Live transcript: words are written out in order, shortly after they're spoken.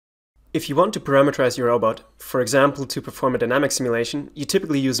If you want to parameterize your robot, for example to perform a dynamic simulation, you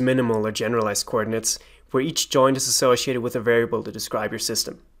typically use minimal or generalized coordinates, where each joint is associated with a variable to describe your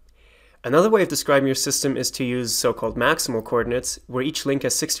system. Another way of describing your system is to use so-called maximal coordinates, where each link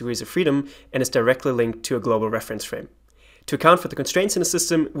has 6 degrees of freedom and is directly linked to a global reference frame. To account for the constraints in a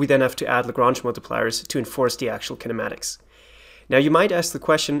system, we then have to add Lagrange multipliers to enforce the actual kinematics. Now you might ask the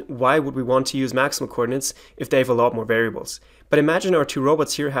question, why would we want to use maximal coordinates if they have a lot more variables? But imagine our two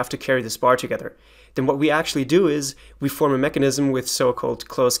robots here have to carry this bar together. Then what we actually do is we form a mechanism with so-called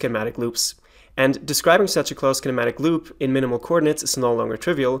closed kinematic loops. And describing such a closed kinematic loop in minimal coordinates is no longer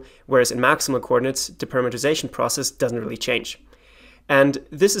trivial, whereas in maximal coordinates, the parameterization process doesn't really change. And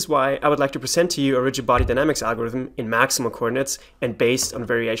this is why I would like to present to you a rigid body dynamics algorithm in maximal coordinates and based on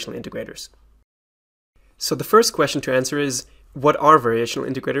variational integrators. So the first question to answer is, what are variational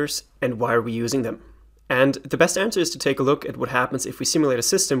integrators and why are we using them? And the best answer is to take a look at what happens if we simulate a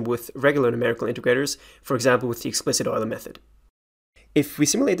system with regular numerical integrators, for example with the explicit Euler method. If we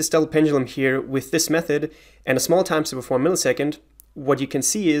simulate the stellar pendulum here with this method and a small time step of 1 millisecond, what you can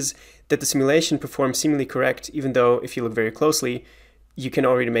see is that the simulation performs seemingly correct, even though if you look very closely, you can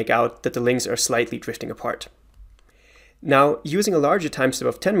already make out that the links are slightly drifting apart. Now, using a larger time step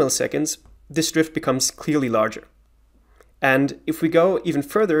of 10 milliseconds, this drift becomes clearly larger. And if we go even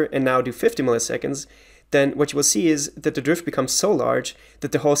further and now do 50 milliseconds, then what you will see is that the drift becomes so large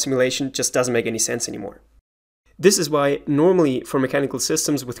that the whole simulation just doesn't make any sense anymore. This is why normally for mechanical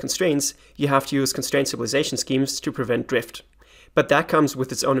systems with constraints, you have to use constraint stabilization schemes to prevent drift. But that comes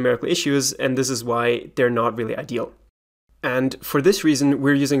with its own numerical issues, and this is why they're not really ideal. And for this reason,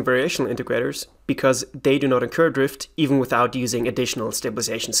 we're using variational integrators because they do not incur drift even without using additional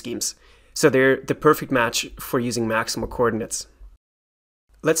stabilization schemes. So they're the perfect match for using maximal coordinates.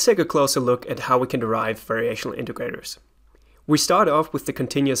 Let's take a closer look at how we can derive variational integrators. We start off with the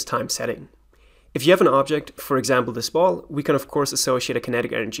continuous time setting. If you have an object, for example this ball, we can of course associate a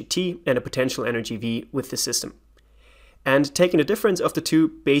kinetic energy T and a potential energy V with the system. And taking the difference of the two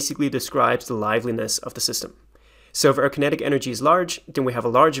basically describes the liveliness of the system. So if our kinetic energy is large, then we have a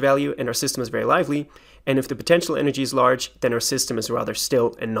large value and our system is very lively. And if the potential energy is large, then our system is rather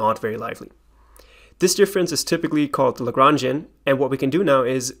still and not very lively. This difference is typically called the Lagrangian, and what we can do now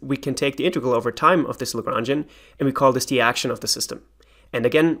is we can take the integral over time of this Lagrangian, and we call this the action of the system. And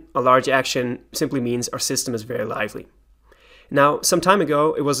again, a large action simply means our system is very lively. Now, some time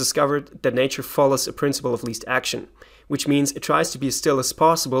ago, it was discovered that nature follows a principle of least action, which means it tries to be as still as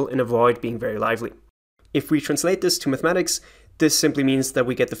possible and avoid being very lively. If we translate this to mathematics, this simply means that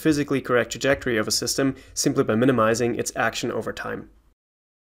we get the physically correct trajectory of a system simply by minimizing its action over time.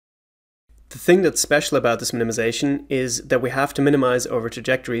 The thing that's special about this minimization is that we have to minimize over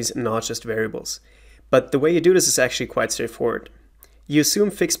trajectories, not just variables. But the way you do this is actually quite straightforward. You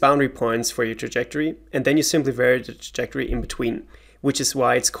assume fixed boundary points for your trajectory, and then you simply vary the trajectory in between, which is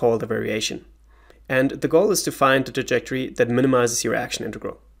why it's called a variation. And the goal is to find the trajectory that minimizes your action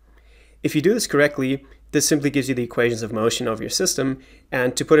integral. If you do this correctly, this simply gives you the equations of motion of your system,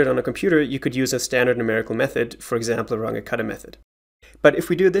 and to put it on a computer, you could use a standard numerical method, for example, a Runge-Kutta method. But if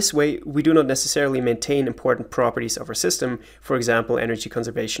we do it this way, we do not necessarily maintain important properties of our system, for example, energy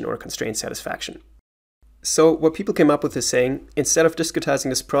conservation or constraint satisfaction. So what people came up with is saying, instead of discretizing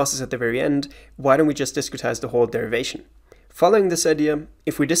this process at the very end, why don't we just discretize the whole derivation? Following this idea,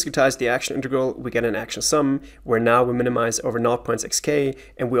 if we discretize the action integral, we get an action sum, where now we minimize over 0.xk,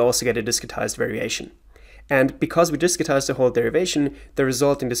 and we also get a discretized variation. And because we discretize the whole derivation, the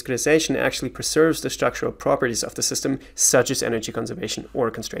resulting discretization actually preserves the structural properties of the system, such as energy conservation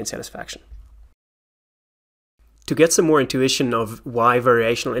or constraint satisfaction. To get some more intuition of why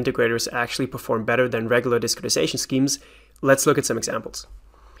variational integrators actually perform better than regular discretization schemes, let's look at some examples.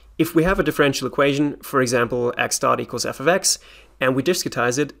 If we have a differential equation, for example x dot equals f of x, and we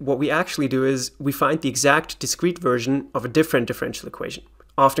discretize it, what we actually do is we find the exact discrete version of a different differential equation,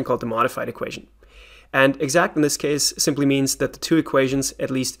 often called the modified equation. And exact in this case simply means that the two equations, at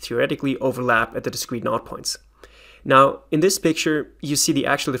least theoretically, overlap at the discrete knot points. Now, in this picture, you see the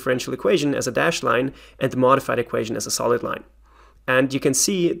actual differential equation as a dashed line and the modified equation as a solid line. And you can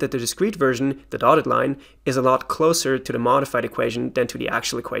see that the discrete version, the dotted line, is a lot closer to the modified equation than to the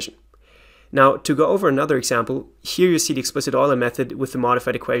actual equation. Now, to go over another example, here you see the explicit Euler method with the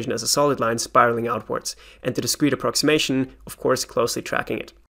modified equation as a solid line spiraling outwards, and the discrete approximation, of course, closely tracking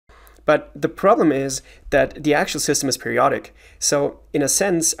it. But the problem is that the actual system is periodic. So in a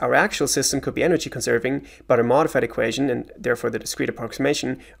sense, our actual system could be energy conserving, but our modified equation, and therefore the discrete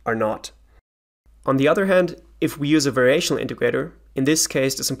approximation, are not. On the other hand, if we use a variational integrator, in this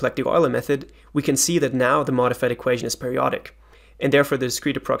case the symplectic Euler method, we can see that now the modified equation is periodic. and therefore the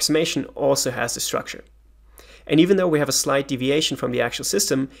discrete approximation also has this structure. And even though we have a slight deviation from the actual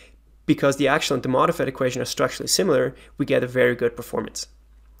system, because the actual and the modified equation are structurally similar, we get a very good performance.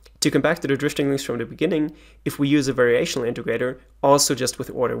 To come back to the drifting links from the beginning, if we use a variational integrator, also just with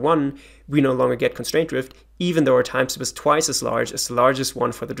order 1, we no longer get constraint drift, even though our time step is twice as large as the largest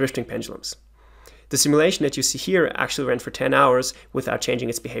one for the drifting pendulums. The simulation that you see here actually ran for 10 hours without changing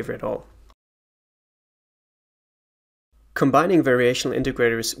its behavior at all. Combining variational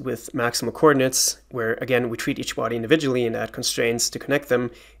integrators with maximal coordinates, where again we treat each body individually and add constraints to connect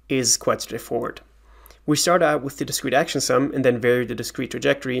them, is quite straightforward. We start out with the discrete action sum and then vary the discrete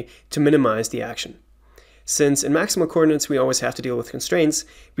trajectory to minimize the action. Since in maximal coordinates we always have to deal with constraints,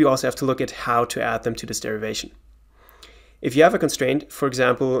 we also have to look at how to add them to this derivation. If you have a constraint, for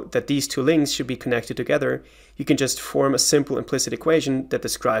example, that these two links should be connected together, you can just form a simple implicit equation that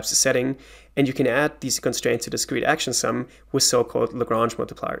describes the setting, and you can add these constraints to the discrete action sum with so-called Lagrange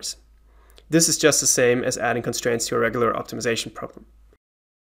multipliers. This is just the same as adding constraints to a regular optimization problem.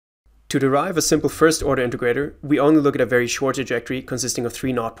 To derive a simple first-order integrator, we only look at a very short trajectory consisting of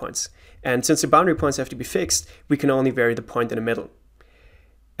 3 knot points. And since the boundary points have to be fixed, we can only vary the point in the middle.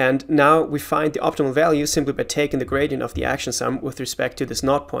 And now we find the optimal value simply by taking the gradient of the action sum with respect to this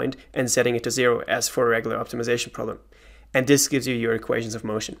knot point and setting it to 0 as for a regular optimization problem. And this gives you your equations of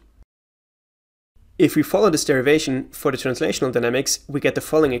motion. If we follow this derivation for the translational dynamics, we get the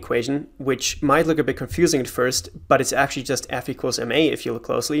following equation, which might look a bit confusing at first, but it's actually just F equals ma if you look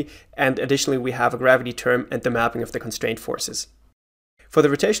closely, and additionally we have a gravity term and the mapping of the constraint forces. For the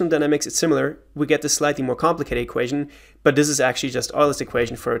rotational dynamics it's similar, we get this slightly more complicated equation, but this is actually just Euler's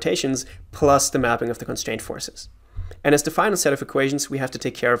equation for rotations plus the mapping of the constraint forces. And as the final set of equations we have to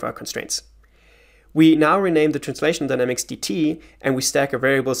take care of our constraints. We now rename the translational dynamics dt and we stack our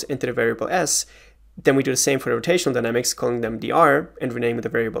variables into the variable s. Then we do the same for the rotational dynamics, calling them dr, and renaming the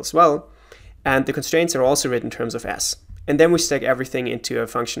variable as well. And the constraints are also written in terms of s. And then we stack everything into a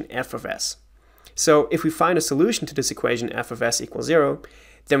function f of s. So if we find a solution to this equation f of s equals 0,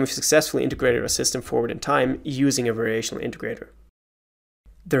 then we've successfully integrated our system forward in time using a variational integrator.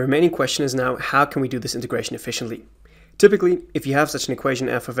 The remaining question is now, how can we do this integration efficiently? Typically, if you have such an equation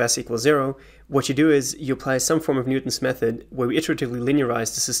f of s equals 0, what you do is you apply some form of Newton's method where we iteratively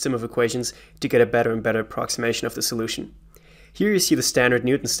linearize the system of equations to get a better and better approximation of the solution. Here you see the standard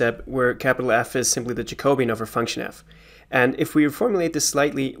Newton step where capital F is simply the Jacobian of our function f. And if we reformulate this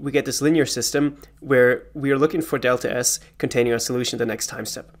slightly, we get this linear system where we are looking for delta s containing our solution the next time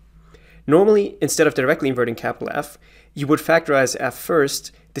step. Normally, instead of directly inverting capital F, you would factorize f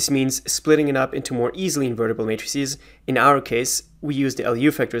first. This means splitting it up into more easily invertible matrices. In our case, we use the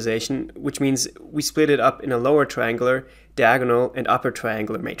LU factorization, which means we split it up in a lower triangular, diagonal, and upper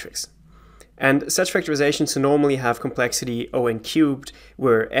triangular matrix. And such factorizations normally have complexity O(n) cubed,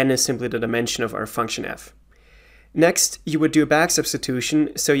 where n is simply the dimension of our function f. Next, you would do a back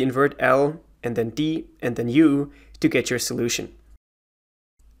substitution, so you invert L, and then D, and then U to get your solution.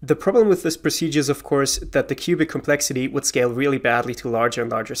 The problem with this procedure is, of course, that the cubic complexity would scale really badly to larger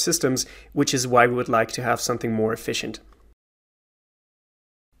and larger systems, which is why we would like to have something more efficient.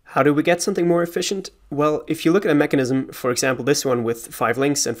 How do we get something more efficient? Well, if you look at a mechanism, for example this one with 5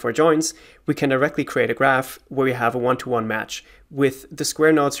 links and 4 joints, we can directly create a graph where we have a 1-to-1 match, with the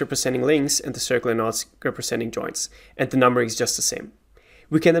square nodes representing links and the circular nodes representing joints, and the numbering is just the same.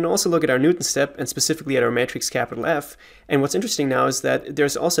 We can then also look at our Newton step and specifically at our matrix capital F, and what's interesting now is that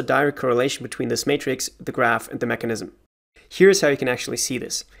there's also a direct correlation between this matrix, the graph, and the mechanism. Here's how you can actually see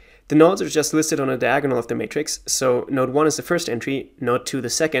this. The nodes are just listed on a diagonal of the matrix, so node 1 is the first entry, node 2 the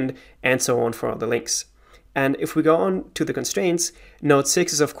second, and so on for all the links. And if we go on to the constraints, node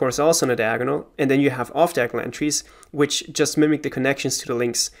 6 is of course also on a diagonal, and then you have off-diagonal entries, which just mimic the connections to the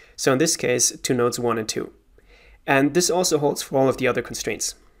links, so in this case to nodes 1 and 2. And this also holds for all of the other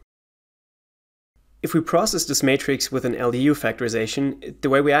constraints. If we process this matrix with an LDU factorization, the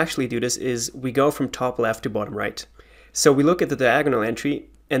way we actually do this is we go from top left to bottom right. So we look at the diagonal entry,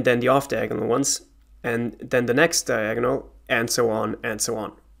 and then the off-diagonal ones, and then the next diagonal, and so on and so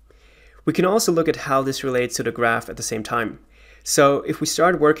on. We can also look at how this relates to the graph at the same time. So if we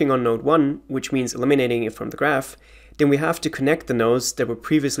start working on node 1, which means eliminating it from the graph, then we have to connect the nodes that were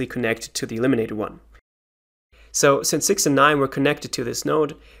previously connected to the eliminated one. So since 6 and 9 were connected to this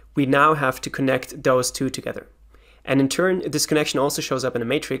node, we now have to connect those two together. And in turn, this connection also shows up in a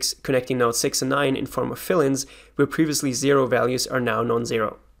matrix connecting nodes 6 and 9 in form of fill-ins, where previously 0 values are now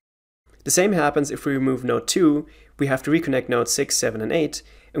non-zero. The same happens if we remove node 2, we have to reconnect nodes 6, 7, and 8,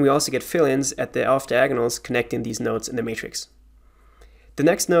 and we also get fill-ins at the off-diagonals connecting these nodes in the matrix. The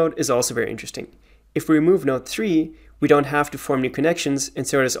next node is also very interesting. If we remove node 3, We don't have to form new connections, and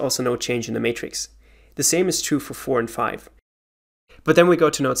so there's also no change in the matrix. The same is true for 4 and 5. But then we go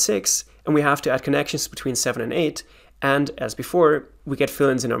to node 6, and we have to add connections between 7 and 8, and as before, we get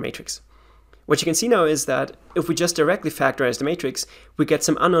fill-ins in our matrix. What you can see now is that if we just directly factorize the matrix, we get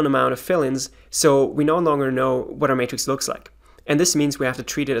some unknown amount of fill-ins, so we no longer know what our matrix looks like. And this means we have to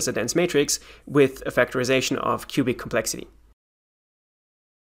treat it as a dense matrix with a factorization of cubic complexity.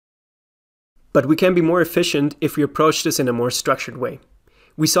 But we can be more efficient if we approach this in a more structured way.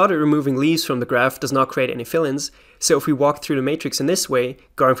 We saw that removing leaves from the graph does not create any fill-ins, so if we walk through the matrix in this way,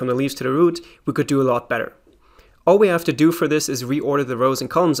 going from the leaves to the root, we could do a lot better. All we have to do for this is reorder the rows and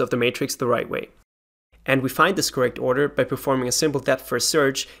columns of the matrix the right way. And we find this correct order by performing a simple depth-first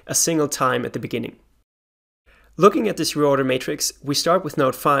search a single time at the beginning. Looking at this reorder matrix, we start with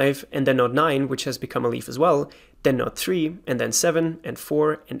node 5 and then node 9, which has become a leaf as well, then node 3, and then 7, and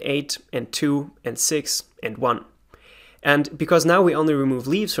 4, and 8, and 2, and 6, and 1. And because now we only remove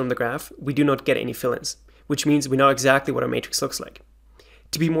leaves from the graph, we do not get any fill-ins, which means we know exactly what our matrix looks like.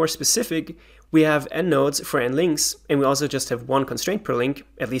 To be more specific, we have n nodes for n links, and we also just have one constraint per link,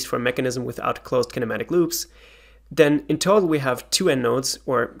 at least for a mechanism without closed kinematic loops. Then in total we have 2n nodes,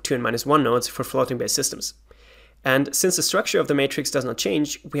 or 2n-1 nodes for floating-based systems. And since the structure of the matrix does not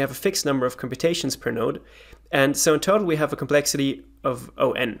change, we have a fixed number of computations per node, and so in total we have a complexity of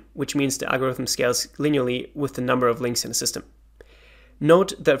On, which means the algorithm scales linearly with the number of links in a system.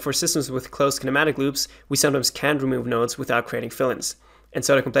 Note that for systems with closed kinematic loops, we sometimes can't remove nodes without creating fill-ins, and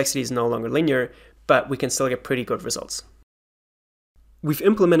so the complexity is no longer linear, but we can still get pretty good results. We've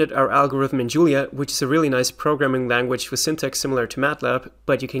implemented our algorithm in Julia, which is a really nice programming language with syntax similar to MATLAB,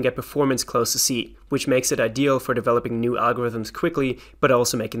 but you can get performance close to C, which makes it ideal for developing new algorithms quickly, but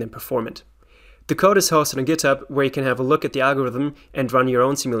also making them performant. The code is hosted on GitHub, where you can have a look at the algorithm and run your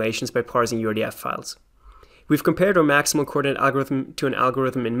own simulations by parsing URDF files. We've compared our maximal coordinate algorithm to an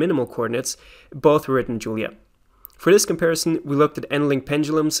algorithm in minimal coordinates. Both were written in Julia. For this comparison, we looked at n-link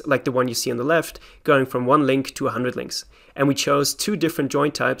pendulums like the one you see on the left, going from 1 link to 100 links. And we chose 2 different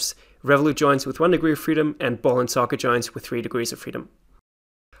joint types, revolute joints with 1 degree of freedom and ball and socket joints with 3 degrees of freedom.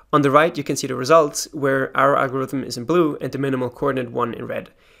 On the right, you can see the results, where our algorithm is in blue and the minimal coordinate one in red.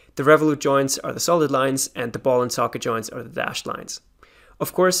 The revolute joints are the solid lines and the ball and socket joints are the dashed lines.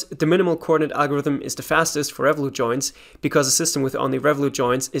 Of course, the minimal coordinate algorithm is the fastest for revolute joints because a system with only revolute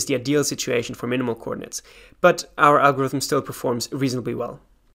joints is the ideal situation for minimal coordinates, but our algorithm still performs reasonably well.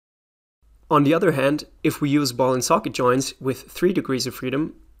 On the other hand, if we use ball and socket joints with 3 degrees of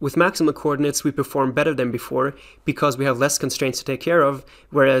freedom, with maximal coordinates we perform better than before because we have less constraints to take care of,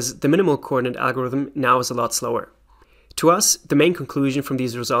 whereas the minimal coordinate algorithm now is a lot slower. To us, the main conclusion from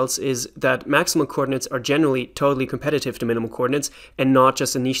these results is that maximal coordinates are generally totally competitive to minimal coordinates and not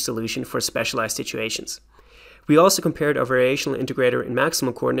just a niche solution for specialized situations. We also compared our variational integrator in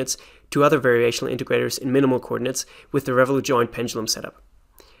maximal coordinates to other variational integrators in minimal coordinates with the revolute joint pendulum setup.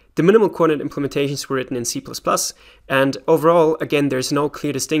 The minimal coordinate implementations were written in C++, and overall, again, there's no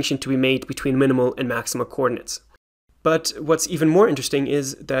clear distinction to be made between minimal and maximal coordinates. But what's even more interesting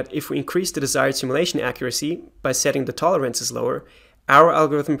is that if we increase the desired simulation accuracy by setting the tolerances lower, our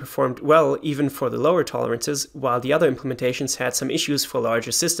algorithm performed well even for the lower tolerances, while the other implementations had some issues for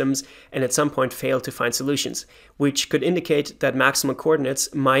larger systems and at some point failed to find solutions, which could indicate that maximal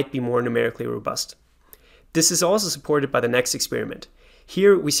coordinates might be more numerically robust. This is also supported by the next experiment.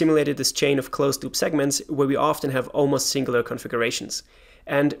 Here we simulated this chain of closed-loop segments where we often have almost singular configurations.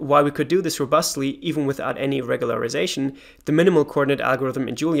 And while we could do this robustly even without any regularization, the minimal coordinate algorithm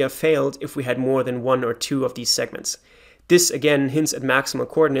in Julia failed if we had more than 1 or 2 of these segments. This again hints at maximal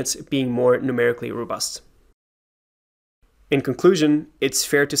coordinates being more numerically robust. In conclusion, it's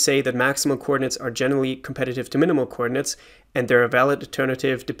fair to say that maximal coordinates are generally competitive to minimal coordinates, and they're a valid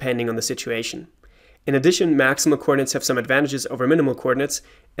alternative depending on the situation. In addition, maximal coordinates have some advantages over minimal coordinates,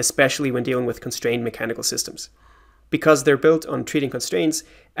 especially when dealing with constrained mechanical systems. Because they're built on treating constraints,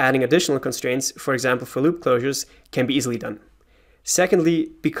 adding additional constraints, for example for loop closures, can be easily done.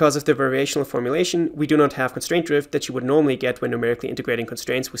 Secondly, because of the variational formulation, we do not have constraint drift that you would normally get when numerically integrating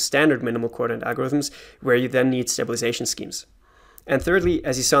constraints with standard minimal coordinate algorithms, where you then need stabilization schemes. And thirdly,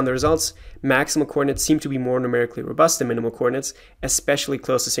 as you saw in the results, maximal coordinates seem to be more numerically robust than minimal coordinates, especially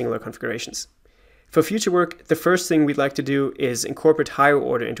close to singular configurations. For future work, the first thing we'd like to do is incorporate higher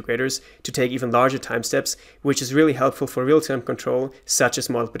order integrators to take even larger time steps, which is really helpful for real-time control, such as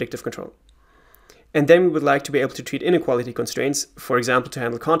model predictive control. And then we would like to be able to treat inequality constraints, for example to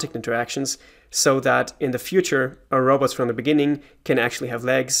handle contact interactions, so that in the future our robots from the beginning can actually have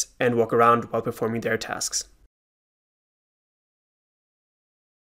legs and walk around while performing their tasks.